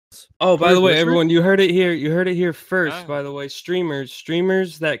Oh, by Corey's the way, listening? everyone, you heard it here. You heard it here first. Oh. By the way,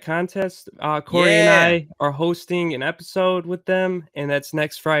 streamers, that contest. Corey and I are hosting an episode with them, and that's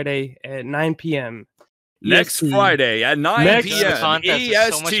next Friday at 9 p.m. Next EST. Friday at 9 Next p.m. contest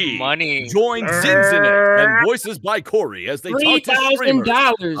is so much EST. money. Join Zinzinet and voices by Corey as they talk to streamers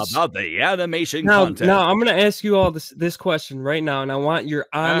 $3,000 about the animation now, contest. Now, I'm gonna ask you all this question right now, and I want your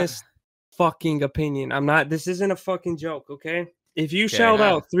honest fucking opinion. This isn't a fucking joke, okay? If you shelled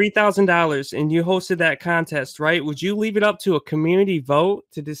out $3,000 and you hosted that contest, right? Would you leave it up to a community vote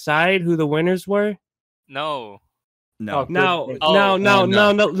to decide who the winners were? No. No. Now,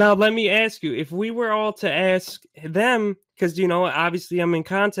 let me ask you. If we were all to ask them, because obviously I'm in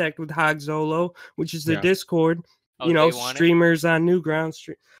contact with Hogzolo, which is the Discord, streamers on Newgrounds.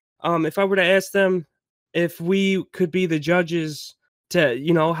 If I were to ask them if we could be the judges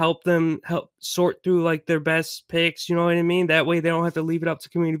to help sort through like their best picks, you know what I mean? That way they don't have to leave it up to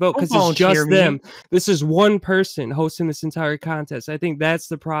community vote, because it's just them. This is one person hosting this entire contest. I think that's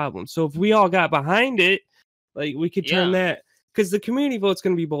the problem. So if we all got behind it, like we could turn that, because the community vote's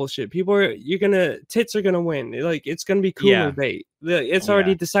gonna be bullshit. Tits are gonna win. Like it's gonna be cooler bait. It's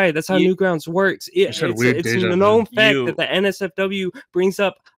already decided. That's how Newgrounds works. It's a known fact that the NSFW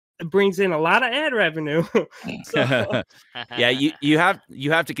brings in a lot of ad revenue. Yeah, you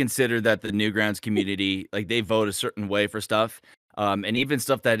have to consider that the Newgrounds community, like, they vote a certain way for stuff. And even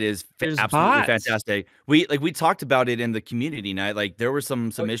stuff that is absolutely fantastic. We talked about it in the community night. Like, there were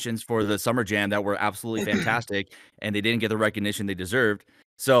some submissions for the Summer Jam that were absolutely fantastic, and they didn't get the recognition they deserved.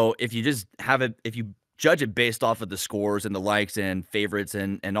 So if you just if you judge it based off of the scores and the likes and favorites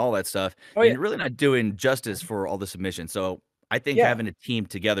and all that stuff, you're really not doing justice for all the submissions. So I think having a team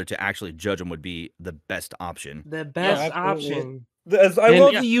together to actually judge them would be the best option. The best option. I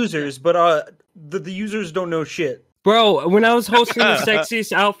love the users, but the users don't know shit. Bro, when I was hosting the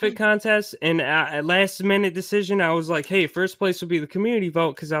sexiest outfit contest and at last minute decision, I was like, hey, first place would be the community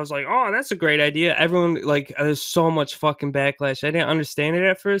vote, because I was like, oh, that's a great idea. Everyone, like, there's so much fucking backlash. I didn't understand it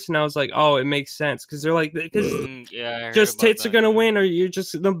at first, and I was like, oh, it makes sense, because they're like, just tits are gonna win, or you're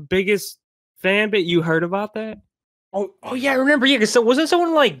just the biggest fan. But you heard about that? Oh yeah, I remember. Yeah, so wasn't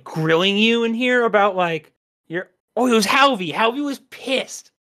someone like grilling you in here about like your? Oh, it was Halvey. Halvey was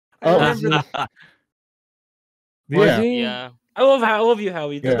pissed. I remember that. Yeah. I love you,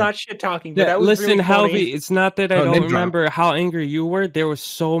 Howie. It's not shit talking. But that was listen, really Howie, it's not that I don't remember how angry you were. There were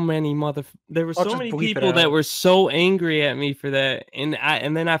so many many people that were so angry at me for that, and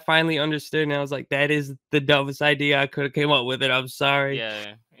then I finally understood, and I was like, that is the dumbest idea I could have came up with. It. I'm sorry.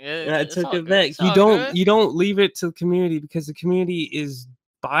 Yeah. And I took it back. You don't leave it to the community, because the community is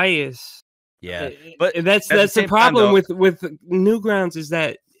biased. Yeah, but that's the problem with Newgrounds, is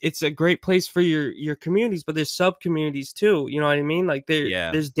that it's a great place for your communities, but there's sub communities too. You know what I mean? Like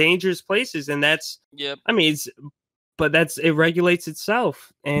there's dangerous places, and that's I mean, it regulates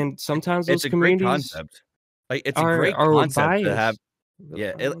itself, and sometimes those communities. Great concept. Like, it's a great concept to have.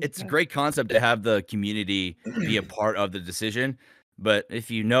 Yeah, it's a great concept to have the community be a part of the decision. But if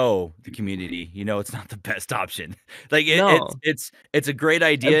you know the community, it's not the best option. Like it's a great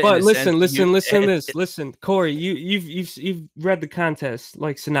idea. But listen, Corey, you've read the contest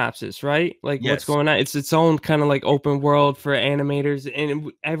like synopsis, right? Like what's going on. It's its own kind of like open world for animators,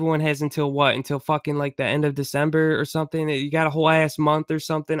 and everyone has until fucking like the end of December or something. You got a whole ass month or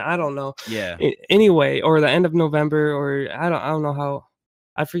something. I don't know. Yeah. Anyway, or the end of November, or I don't know how.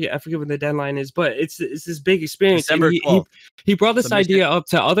 I forget what the deadline is, but it's this big experience. December 12th. He brought this idea up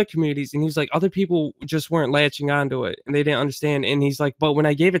to other communities, and he's like, other people just weren't latching onto it, and they didn't understand. And he's like, but when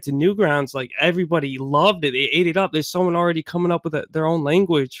I gave it to Newgrounds, like, everybody loved it. They ate it up. There's someone already coming up with their own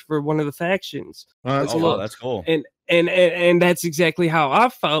language for one of the factions. That's cool. And that's exactly how I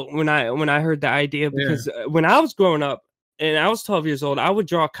felt when I heard the idea, because when I was growing up, and I was 12 years old, I would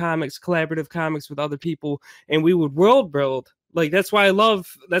draw collaborative comics with other people, and we would world build. Like, that's why I love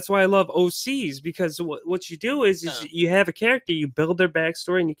OCs, because what you do is you have a character, you build their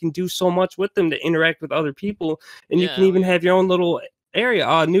backstory, and you can do so much with them to interact with other people, and you can even have your own little area.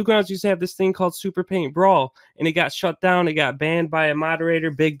 Newgrounds used to have this thing called Super Paint Brawl, and it got shut down. It got banned by a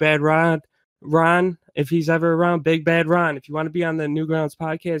moderator, Big Bad Ron, if he's ever around. Big Bad Ron, if you want to be on the Newgrounds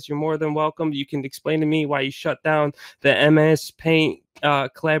podcast, you're more than welcome. You can explain to me why you shut down the MS Paint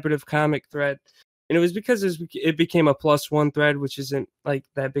collaborative comic thread. And it was because it became a +1 thread, which isn't like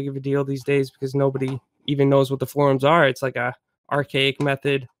that big of a deal these days, because nobody even knows what the forums are. It's like a archaic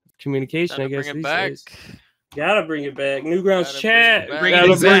method of communication, I guess. Bring it back. Gotta bring it back. Newgrounds chat. Bring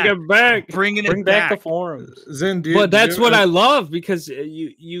it back. Bring back the forums. But that's what I love, because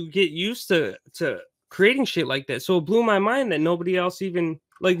you get used to creating shit like that. So it blew my mind that nobody else even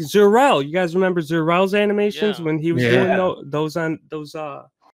like Zurel. You guys remember Zurel's animations when he was doing those on those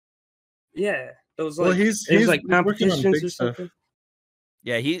those like he's like competitions or something. Stuff.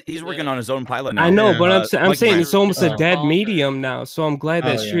 Yeah, he's working on his own pilot now. I know, but I'm saying it's almost a dead longer. medium now. So I'm glad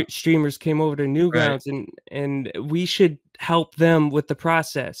that streamers came over to Newgrounds, and we should help them with the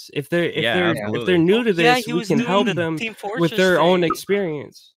process. If they're new to this, we can help them with their own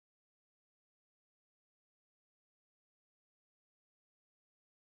experience.